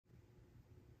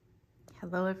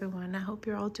Hello everyone, I hope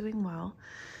you're all doing well.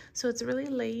 So it's really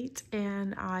late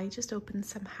and I just opened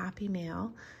some happy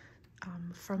mail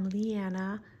from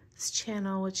Liana's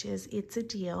channel, which is It's a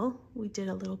Deal. We did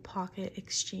a little pocket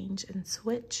exchange and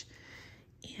switch,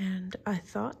 and I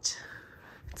thought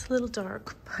it's a little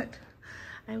dark, but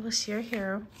I will share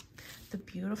here the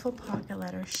beautiful pocket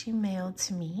letter she mailed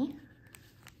to me.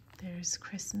 There's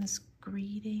Christmas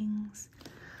greetings,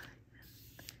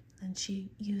 and she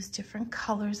used different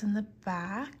colors in the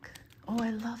back. Oh,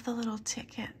 I love the little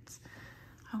tickets.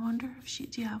 I wonder if she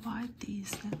DIY'd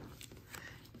these.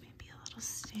 Maybe a little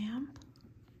stamp.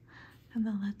 And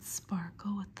then let's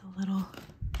sparkle with the little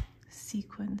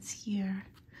sequins here.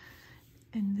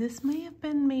 And this may have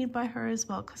been made by her as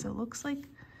well, because it looks like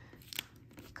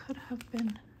it could have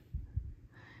been,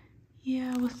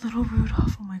 yeah, with little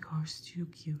Rudolph. Oh my gosh, too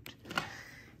cute.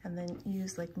 And then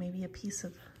use like maybe a piece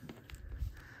of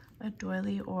a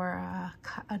doily or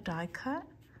a die cut,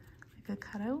 like a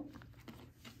cutout.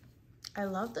 I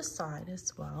love the side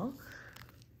as well.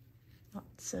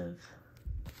 Lots of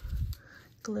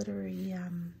glittery,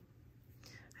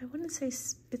 I wouldn't say,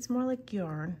 it's more like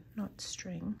yarn, not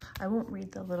string. I won't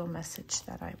read the little message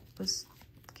that I was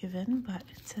given, but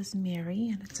it says Mary,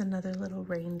 and it's another little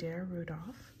reindeer,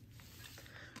 Rudolph.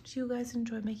 Do you guys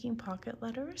enjoy making pocket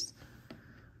letters?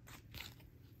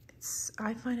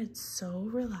 I find it so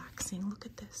relaxing. Look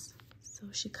at this. So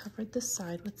she covered the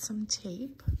side with some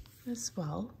tape as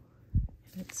well.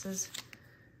 And it says,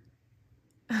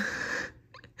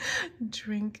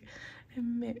 drink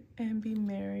and be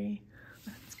merry.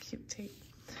 That's cute tape.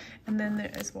 And then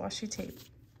there is washi tape.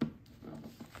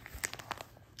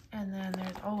 And then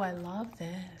there's, oh, I love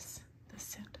this. This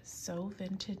set is so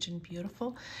vintage and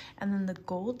beautiful. And then the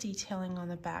gold detailing on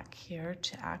the back here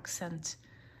to accent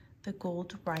the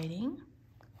gold writing.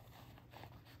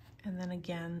 And then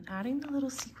again, adding the little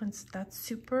sequins. That's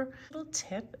super little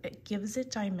tip. It gives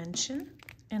it dimension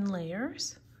and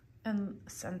layers and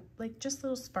like just a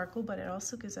little sparkle, but it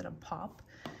also gives it a pop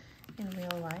in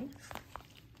real life.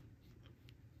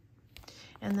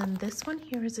 And then this one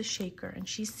here is a shaker, and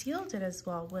she sealed it as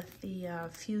well with the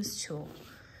fuse tool.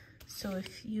 So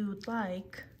if you'd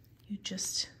like, you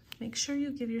just make sure you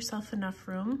give yourself enough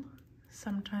room.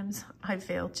 Sometimes I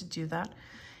fail to do that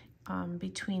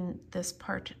between this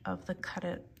part of the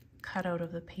cutout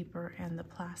of the paper and the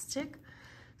plastic,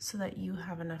 so that you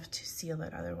have enough to seal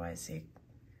it. Otherwise,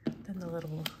 then the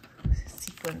little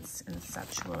sequins and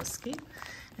such will escape.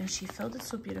 And she filled it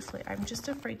so beautifully. I'm just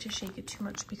afraid to shake it too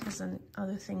much because then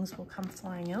other things will come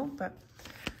flying out. But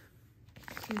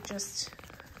you just,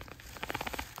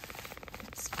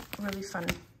 it's really fun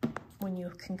when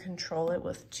you can control it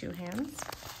with two hands.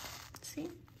 See?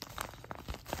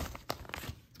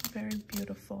 Very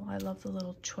beautiful. I love the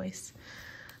little choice.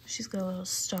 She's got little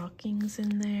stockings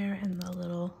in there and the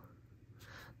little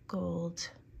gold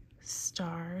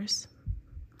stars.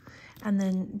 And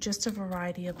then just a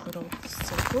variety of little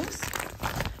circles.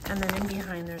 And then in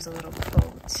behind there's a little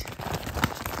boat.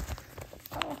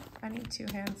 Oh, I need two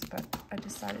hands, but I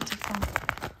decided to film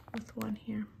with one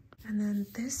here. And then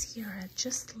this year, I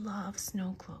just love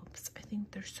snow globes. I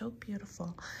think they're so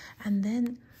beautiful. And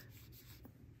then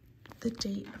the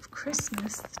date of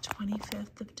Christmas, the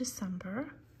 25th of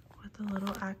December, with a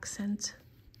little accent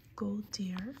gold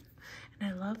deer. And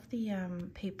I love the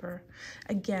paper.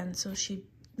 Again, so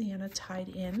Liana tied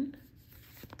in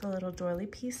the little doily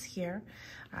piece here.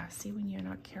 See when you're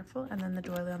not careful. And then the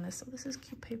doily on this. Oh, this is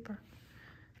cute paper.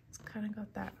 It's kind of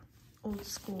got that old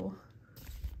school.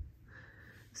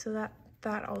 So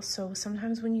that also,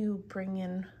 sometimes when you bring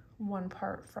in one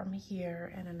part from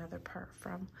here and another part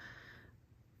from,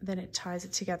 then it ties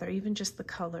it together. Even just the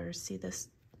colors. See this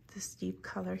deep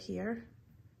color here?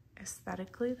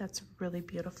 Aesthetically, that's really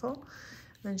beautiful.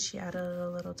 Then she added a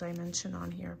little dimension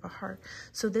on here of a heart.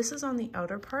 So this is on the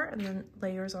outer part and then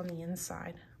layers on the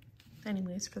inside.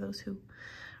 Anyways, for those who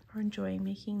are enjoying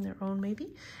making their own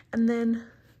maybe. And then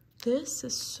this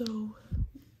is so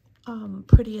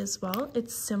pretty as well.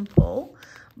 It's simple,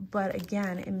 but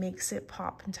again, it makes it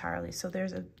pop entirely. So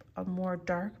there's a more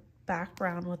dark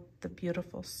background with the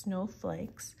beautiful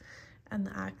snowflakes and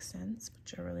the accents,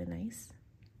 which are really nice.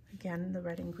 Again, the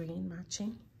red and green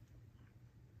matching.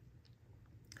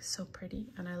 So pretty.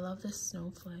 And I love this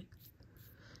snowflake.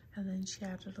 And then she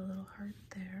added a little heart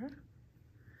there.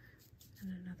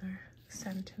 And another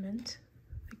sentiment.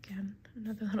 Again,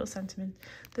 another little sentiment.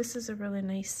 This is a really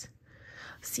nice,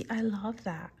 see, I love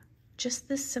that. Just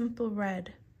this simple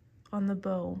red on the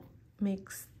bow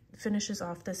finishes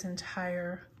off this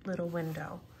entire little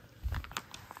window.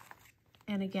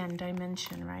 And again,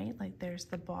 dimension, right? Like there's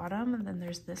the bottom and then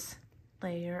there's this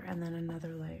layer and then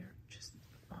another layer. Just,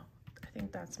 oh, I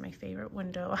think that's my favorite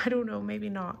window. I don't know, maybe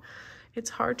not. It's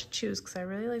hard to choose because I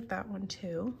really like that one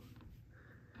too.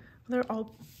 They're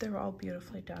all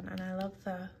beautifully done, and I love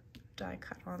the die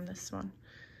cut on this one.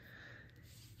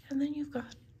 And then you've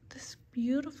got this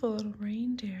beautiful little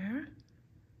reindeer.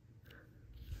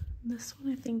 This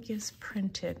one I think is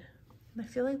printed. I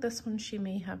feel like this one she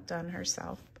may have done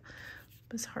herself.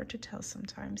 It's hard to tell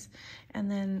sometimes.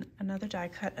 And then another die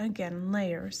cut, again,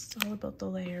 layers. It's all about the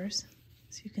layers.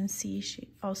 So you can see she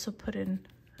also put in,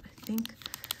 I think,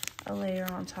 a layer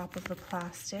on top of the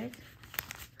plastic.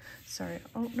 Sorry,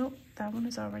 oh no, that one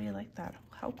is already like that.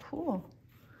 How cool.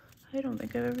 I don't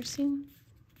think I've ever seen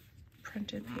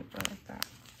printed paper like that.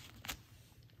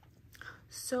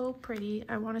 So pretty.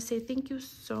 I want to say thank you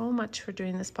so much for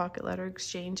doing this pocket letter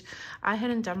exchange. I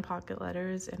hadn't done pocket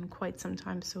letters in quite some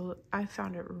time, so I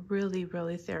found it really,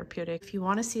 really therapeutic. If you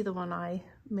want to see the one I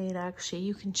made, actually,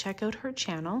 you can check out her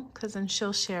channel, because then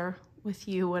she'll share with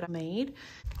you what I made.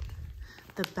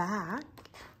 The back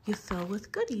you fill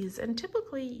with goodies, and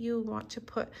typically you want to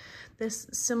put this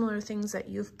similar things that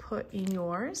you've put in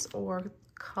yours, or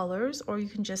colors, or you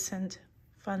can just send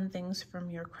fun things from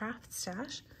your craft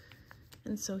stash.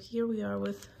 And so here we are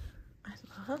with, I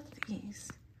love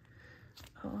these.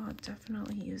 Oh, I'll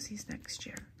definitely use these next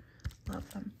year. Love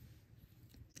them.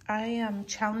 I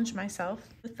challenged myself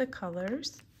with the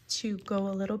colors to go a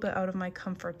little bit out of my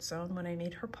comfort zone when I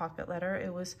made her pocket letter.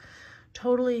 It was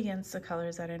totally against the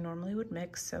colors that I normally would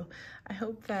mix, so I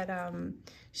hope that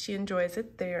she enjoys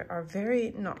it. They are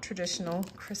very not traditional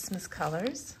Christmas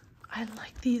colors. I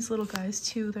like these little guys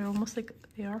too. They're almost like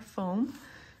they are foam.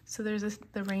 So there's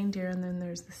the reindeer, and then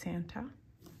there's the Santa.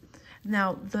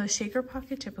 Now the shaker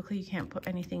pocket, typically you can't put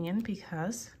anything in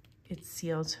because it's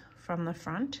sealed from the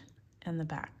front and the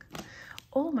back.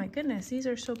 Oh my goodness, these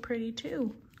are so pretty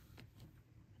too.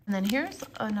 And then here's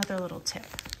another little tip.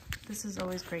 This is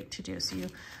always great to do. So you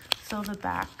fill the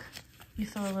back, you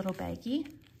fill a little baggie,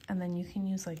 and then you can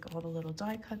use like all the little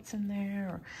die cuts in there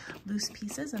or loose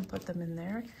pieces and put them in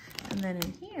there. And then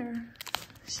in here,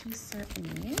 she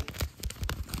sent me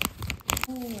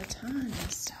a ton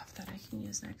of stuff that I can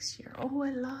use next year. Oh,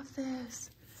 I love this.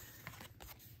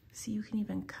 See, you can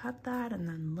even cut that and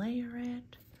then layer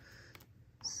it.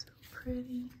 So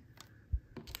pretty.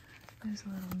 There's a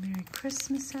little Merry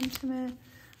Christmas sentiment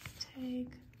tag.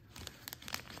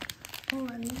 Oh,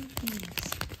 I love these.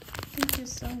 Thank you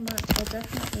so much. I'll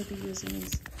definitely be using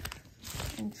these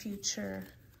in future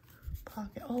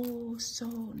pocket. Oh, so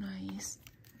nice.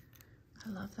 I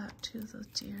love that too, those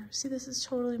deer. See, this is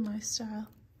totally my style.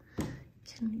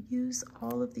 Can use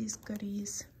all of these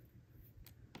goodies.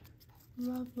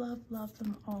 Love, love, love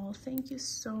them all. Thank you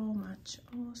so much.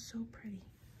 Oh, so pretty.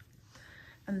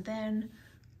 And then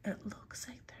it looks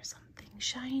like there's something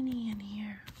shiny in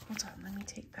here. Hold on, let me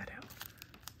take that out.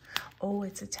 Oh,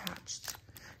 it's attached.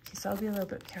 Okay, so I'll be a little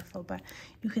bit careful, but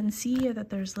you can see here that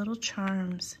there's little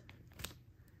charms.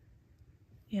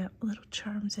 Yeah, little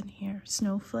charms in here.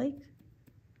 Snowflake.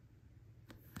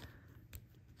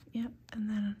 Yep, and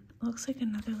then it looks like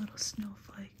another little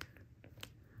snowflake.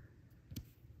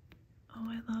 Oh,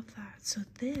 I love that. So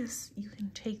this, you can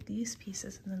take these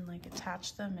pieces and then like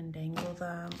attach them and dangle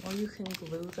them, or you can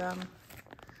glue them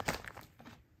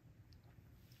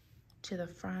to the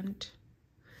front.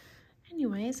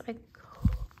 Anyways, I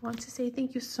want to say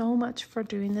thank you so much for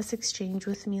doing this exchange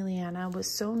with me, Liana. It was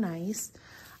so nice.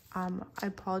 I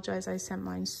apologize I sent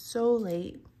mine so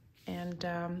late, and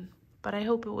but I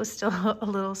hope it was still a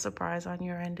little surprise on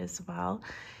your end as well.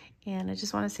 And I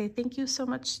just want to say thank you so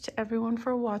much to everyone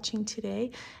for watching today.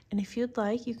 And if you'd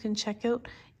like, you can check out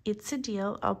It's a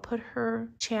Deal. I'll put her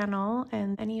channel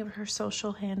and any of her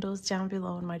social handles down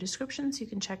below in my description, so you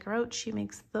can check her out. She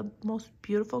makes the most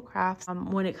beautiful crafts.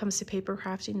 When it comes to paper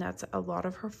crafting, that's a lot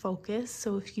of her focus.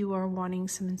 So if you are wanting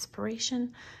some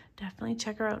inspiration, definitely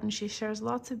check her out. And she shares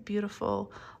lots of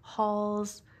beautiful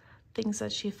hauls, things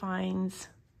that she finds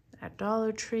at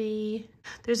Dollar Tree.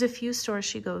 There's a few stores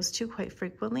she goes to quite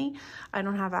frequently. I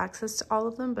don't have access to all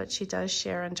of them, but she does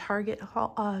share in Target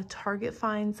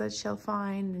finds that she'll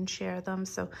find and share them.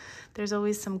 So there's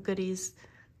always some goodies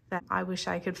that I wish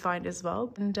I could find as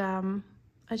well. And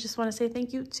I just want to say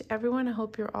thank you to everyone. I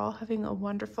hope you're all having a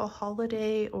wonderful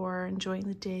holiday or enjoying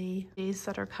the days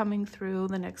that are coming through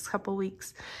the next couple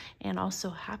weeks. And also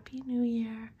Happy New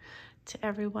Year to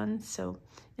everyone. So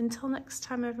until next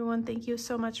time, everyone, thank you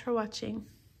so much for watching.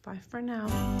 Bye for now.